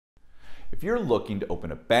If you're looking to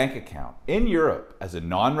open a bank account in Europe as a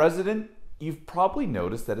non-resident, you've probably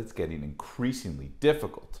noticed that it's getting increasingly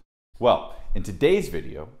difficult. Well, in today's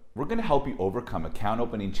video, we're going to help you overcome account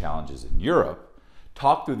opening challenges in Europe,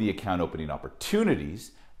 talk through the account opening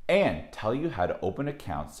opportunities, and tell you how to open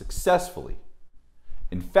accounts successfully.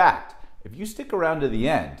 In fact, if you stick around to the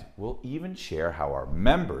end, we'll even share how our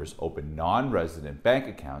members open non-resident bank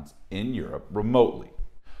accounts in Europe remotely.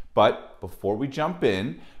 But before we jump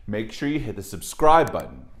in, make sure you hit the subscribe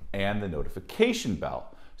button and the notification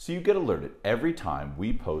bell so you get alerted every time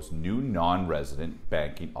we post new non-resident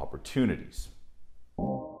banking opportunities.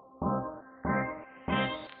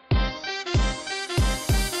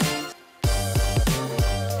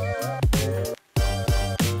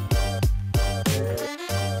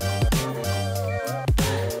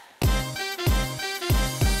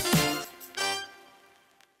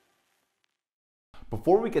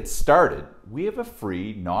 Before we get started, we have a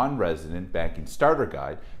free non-resident banking starter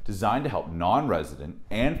guide designed to help non-resident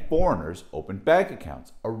and foreigners open bank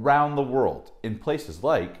accounts around the world in places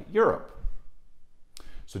like Europe.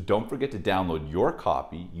 So don't forget to download your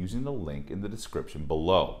copy using the link in the description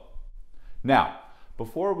below. Now,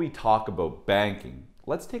 before we talk about banking,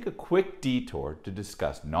 let's take a quick detour to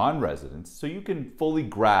discuss non-residents so you can fully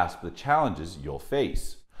grasp the challenges you'll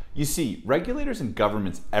face. You see, regulators and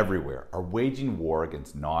governments everywhere are waging war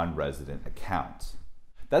against non-resident accounts.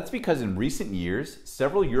 That's because in recent years,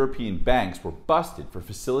 several European banks were busted for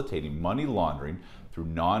facilitating money laundering through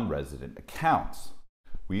non-resident accounts.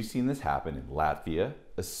 We've seen this happen in Latvia,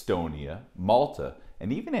 Estonia, Malta,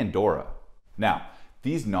 and even Andorra. Now,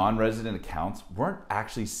 these non-resident accounts weren't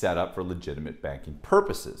actually set up for legitimate banking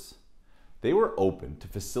purposes. They were open to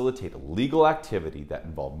facilitate illegal activity that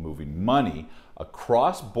involved moving money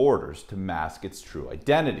across borders to mask its true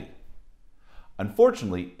identity.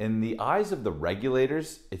 Unfortunately, in the eyes of the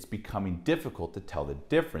regulators, it's becoming difficult to tell the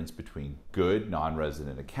difference between good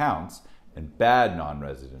non-resident accounts and bad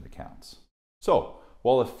non-resident accounts. So,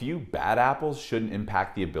 while a few bad apples shouldn't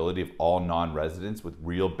impact the ability of all non-residents with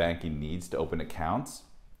real banking needs to open accounts,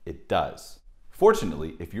 it does.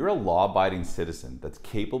 Fortunately, if you're a law-abiding citizen that's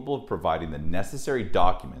capable of providing the necessary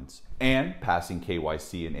documents and passing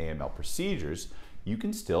KYC and AML procedures, you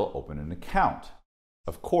can still open an account.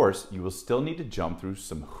 Of course, you will still need to jump through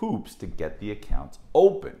some hoops to get the accounts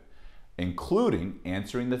open, including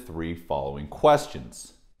answering the three following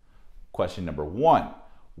questions. Question number 1,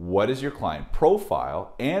 what is your client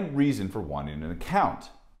profile and reason for wanting an account?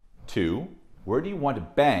 2, where do you want to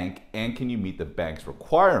bank and can you meet the bank's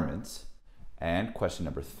requirements? And question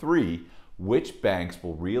number 3, which banks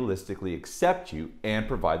will realistically accept you and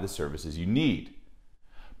provide the services you need?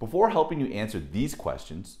 Before helping you answer these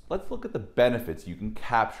questions, let's look at the benefits you can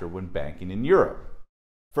capture when banking in Europe.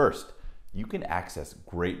 First, you can access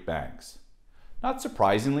great banks. Not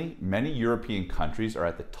surprisingly, many European countries are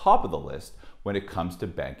at the top of the list when it comes to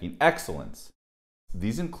banking excellence.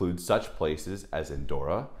 These include such places as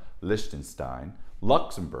Andorra, Liechtenstein,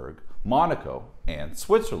 Luxembourg, Monaco, and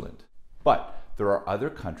Switzerland. But there are other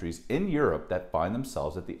countries in Europe that find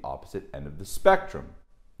themselves at the opposite end of the spectrum.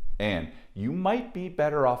 And you might be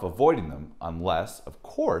better off avoiding them unless, of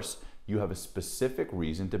course, you have a specific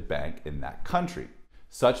reason to bank in that country.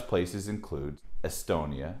 Such places include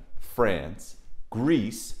Estonia, France,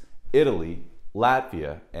 Greece, Italy,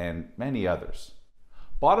 Latvia, and many others.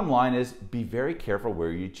 Bottom line is, be very careful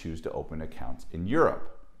where you choose to open accounts in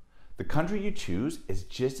Europe. The country you choose is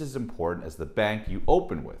just as important as the bank you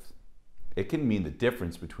open with. It can mean the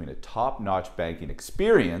difference between a top-notch banking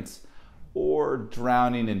experience or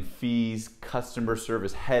drowning in fees, customer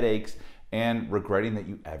service headaches, and regretting that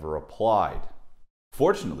you ever applied.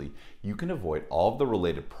 Fortunately, you can avoid all of the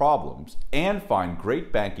related problems and find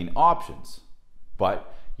great banking options,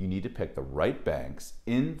 but you need to pick the right banks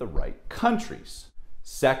in the right countries.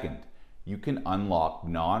 Second, you can unlock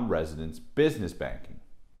non-residents business banking.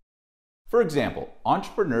 For example,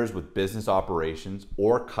 entrepreneurs with business operations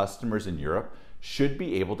or customers in Europe should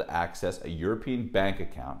be able to access a European bank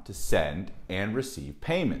account to send and receive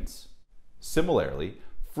payments. Similarly,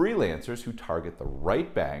 freelancers who target the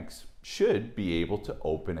right banks should be able to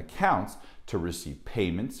open accounts to receive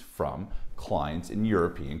payments from clients in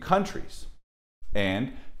European countries.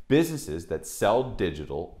 And businesses that sell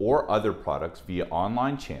digital or other products via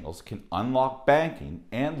online channels can unlock banking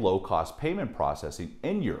and low-cost payment processing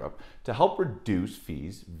in Europe to help reduce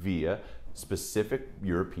fees via specific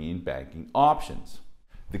European banking options.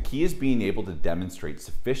 The key is being able to demonstrate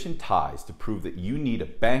sufficient ties to prove that you need a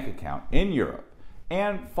bank account in Europe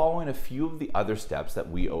and following a few of the other steps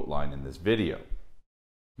that we outline in this video.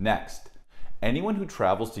 Next, anyone who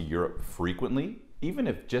travels to Europe frequently even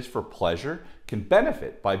if just for pleasure, can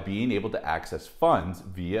benefit by being able to access funds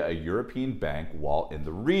via a European bank while in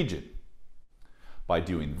the region. By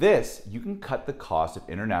doing this, you can cut the cost of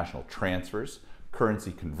international transfers,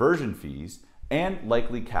 currency conversion fees, and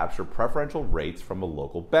likely capture preferential rates from a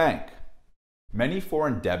local bank. Many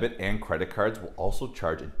foreign debit and credit cards will also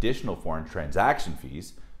charge additional foreign transaction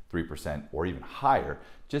fees, 3% or even higher,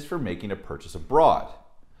 just for making a purchase abroad.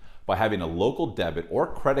 By having a local debit or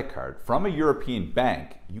credit card from a European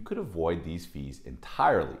bank, you could avoid these fees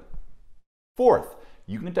entirely. Fourth,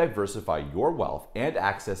 you can diversify your wealth and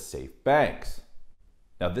access safe banks.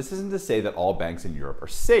 Now, this isn't to say that all banks in Europe are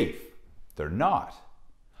safe. They're not.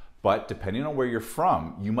 But depending on where you're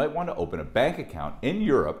from, you might want to open a bank account in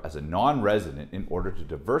Europe as a non-resident in order to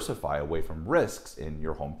diversify away from risks in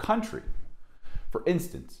your home country. For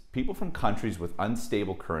instance, people from countries with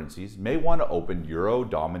unstable currencies may want to open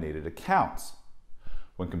euro-dominated accounts.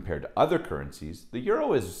 When compared to other currencies, the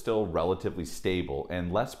euro is still relatively stable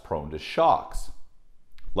and less prone to shocks.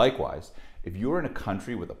 Likewise, if you are in a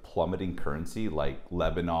country with a plummeting currency like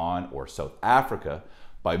Lebanon or South Africa,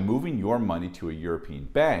 by moving your money to a European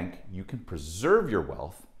bank, you can preserve your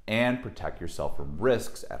wealth and protect yourself from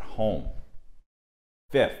risks at home.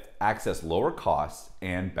 Fifth, access lower costs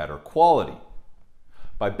and better quality.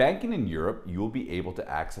 By banking in Europe, you will be able to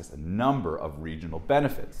access a number of regional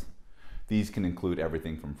benefits. These can include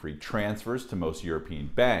everything from free transfers to most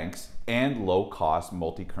European banks and low-cost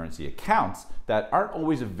multi-currency accounts that aren't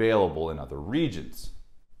always available in other regions.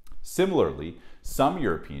 Similarly, some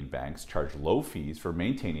European banks charge low fees for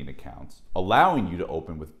maintaining accounts, allowing you to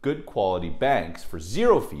open with good quality banks for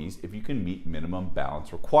zero fees if you can meet minimum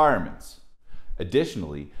balance requirements.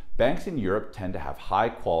 Additionally, banks in Europe tend to have high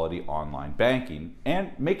quality online banking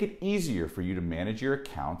and make it easier for you to manage your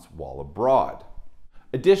accounts while abroad.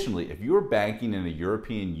 Additionally, if you are banking in a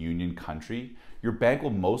European Union country, your bank will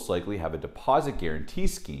most likely have a deposit guarantee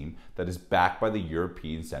scheme that is backed by the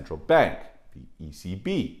European Central Bank, the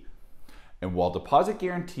ECB. And while deposit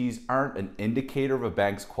guarantees aren't an indicator of a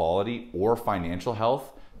bank's quality or financial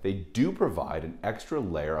health, they do provide an extra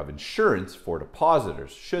layer of insurance for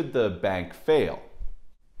depositors should the bank fail.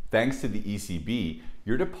 Thanks to the ECB,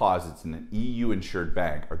 your deposits in an EU-insured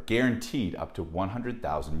bank are guaranteed up to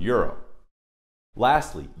 €100,000.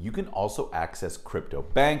 Lastly, you can also access crypto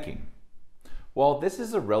banking. While this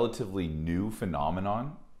is a relatively new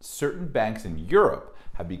phenomenon, certain banks in Europe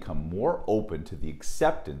have become more open to the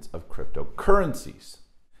acceptance of cryptocurrencies.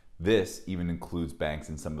 This even includes banks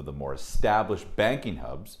in some of the more established banking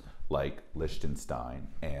hubs like Liechtenstein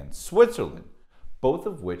and Switzerland, both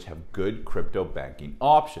of which have good crypto banking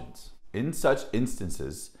options. In such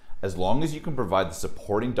instances, as long as you can provide the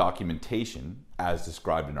supporting documentation, as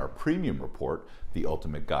described in our premium report, The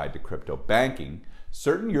Ultimate Guide to Crypto Banking,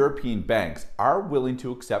 certain European banks are willing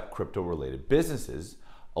to accept crypto-related businesses,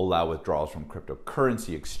 allow withdrawals from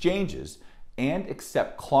cryptocurrency exchanges, and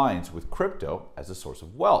accept clients with crypto as a source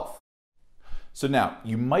of wealth. So now,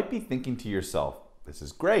 you might be thinking to yourself, this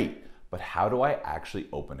is great, but how do I actually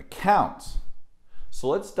open accounts? So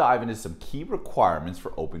let's dive into some key requirements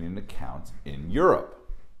for opening accounts in Europe.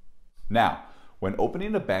 Now, when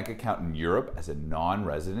opening a bank account in Europe as a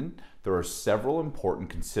non-resident, there are several important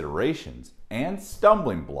considerations and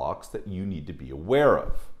stumbling blocks that you need to be aware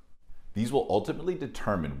of. These will ultimately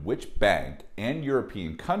determine which bank and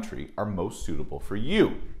European country are most suitable for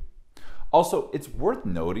you. Also, it's worth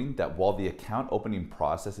noting that while the account opening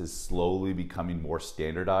process is slowly becoming more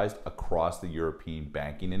standardized across the European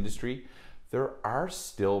banking industry, there are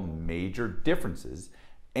still major differences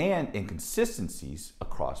and inconsistencies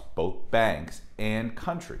across both banks and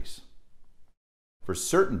countries. For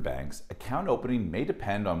certain banks, account opening may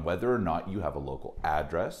depend on whether or not you have a local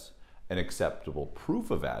address, an acceptable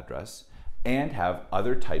proof of address, and have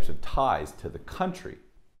other types of ties to the country.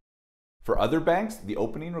 For other banks, the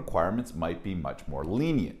opening requirements might be much more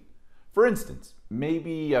lenient. For instance,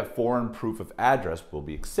 maybe a foreign proof of address will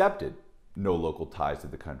be accepted, no local ties to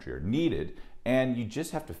the country are needed, and you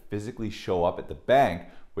just have to physically show up at the bank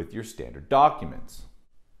with your standard documents.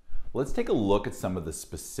 Let's take a look at some of the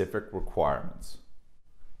specific requirements.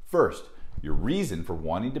 First, your reason for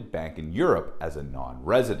wanting to bank in Europe as a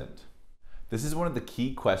non-resident. This is one of the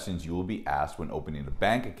key questions you will be asked when opening a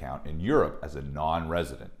bank account in Europe as a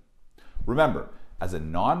non-resident. Remember, as a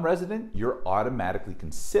non-resident, you're automatically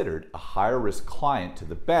considered a higher risk client to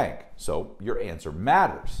the bank, so your answer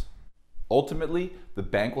matters. Ultimately, the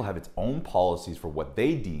bank will have its own policies for what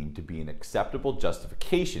they deem to be an acceptable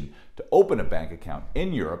justification to open a bank account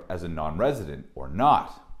in Europe as a non-resident or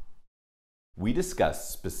not. We discuss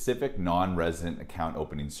specific non-resident account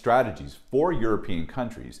opening strategies for European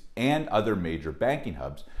countries and other major banking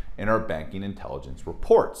hubs in our banking intelligence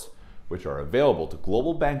reports, which are available to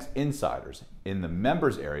GlobalBanks insiders in the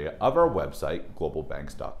members area of our website,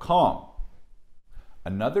 globalbanks.com.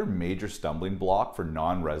 Another major stumbling block for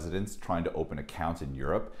non-residents trying to open accounts in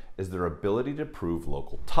Europe is their ability to prove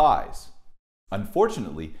local ties.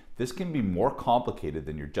 Unfortunately, this can be more complicated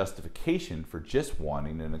than your justification for just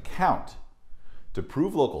wanting an account. To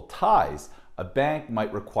prove local ties, a bank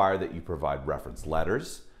might require that you provide reference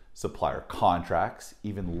letters, supplier contracts,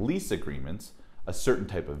 even lease agreements, a certain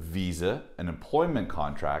type of visa, an employment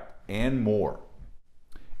contract, and more.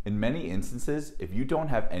 In many instances, if you don't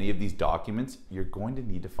have any of these documents, you're going to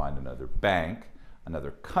need to find another bank,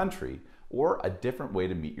 another country, or a different way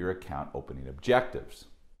to meet your account opening objectives.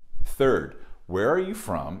 Third, where are you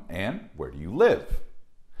from and where do you live?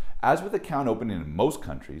 As with account opening in most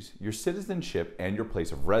countries, your citizenship and your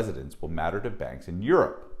place of residence will matter to banks in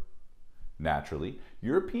Europe. Naturally,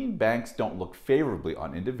 European banks don't look favorably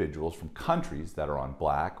on individuals from countries that are on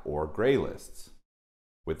black or gray lists.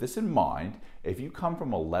 With this in mind, if you come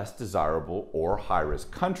from a less desirable or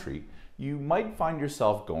high-risk country, you might find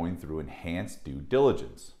yourself going through enhanced due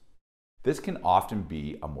diligence. This can often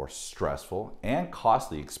be a more stressful and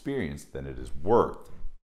costly experience than it is worth.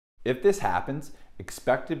 If this happens,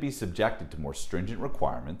 expect to be subjected to more stringent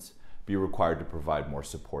requirements, be required to provide more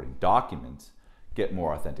supporting documents, get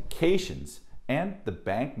more authentications, and the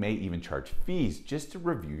bank may even charge fees just to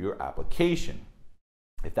review your application.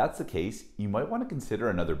 If that's the case, you might want to consider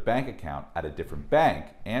another bank account at a different bank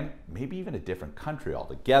and maybe even a different country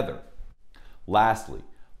altogether. Lastly,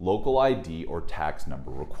 local ID or tax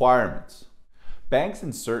number requirements. Banks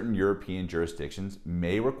in certain European jurisdictions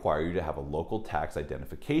may require you to have a local tax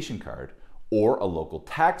identification card or a local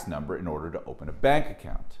tax number in order to open a bank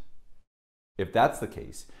account. If that's the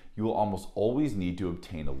case, you will almost always need to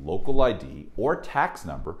obtain a local ID or tax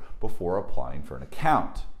number before applying for an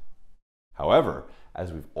account. However,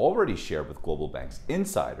 as we've already shared with GlobalBanks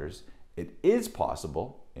insiders, it is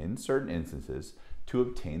possible, in certain instances, to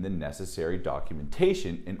obtain the necessary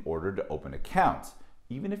documentation in order to open accounts,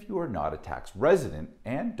 even if you are not a tax resident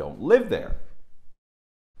and don't live there.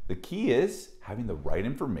 The key is having the right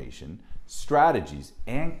information, strategies,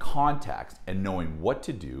 and contacts, and knowing what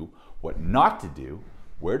to do, what not to do,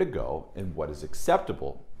 where to go, and what is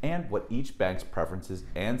acceptable, and what each bank's preferences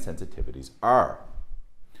and sensitivities are.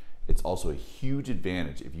 It's also a huge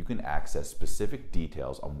advantage if you can access specific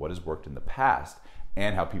details on what has worked in the past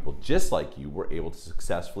and how people just like you were able to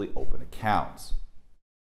successfully open accounts.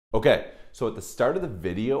 Okay, so at the start of the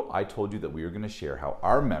video, I told you that we were going to share how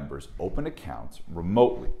our members open accounts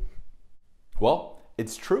remotely. Well,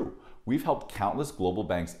 it's true. We've helped countless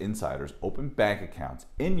GlobalBanks insiders open bank accounts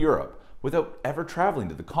in Europe without ever traveling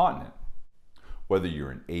to the continent. Whether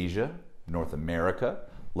you're in Asia, North America,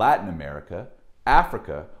 Latin America,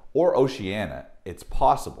 Africa, or Oceania, it's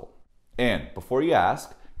possible. And before you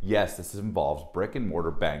ask, yes, this involves brick and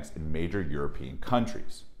mortar banks in major European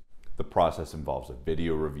countries. The process involves a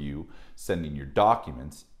video review, sending your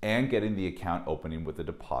documents, and getting the account opening with a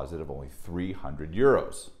deposit of only 300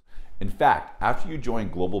 euros. In fact, after you join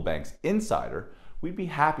GlobalBanks Insider, we'd be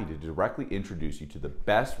happy to directly introduce you to the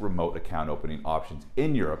best remote account opening options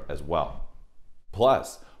in Europe as well.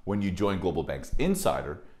 Plus, when you join GlobalBanks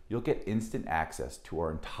Insider, you'll get instant access to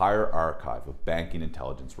our entire archive of banking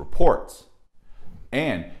intelligence reports.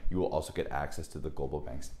 And you will also get access to the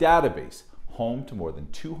GlobalBanks database, home to more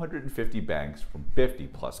than 250 banks from 50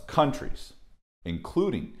 plus countries,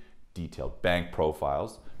 including detailed bank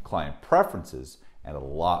profiles, client preferences, and a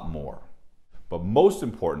lot more. But most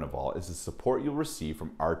important of all is the support you'll receive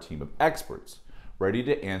from our team of experts, ready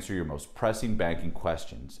to answer your most pressing banking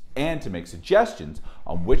questions and to make suggestions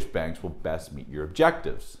on which banks will best meet your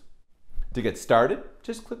objectives. To get started,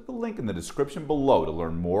 just click the link in the description below to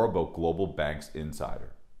learn more about GlobalBanks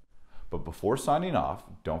Insider. But before signing off,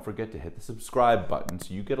 don't forget to hit the subscribe button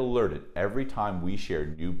so you get alerted every time we share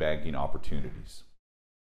new banking opportunities.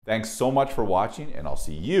 Thanks so much for watching, and I'll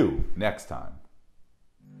see you next time.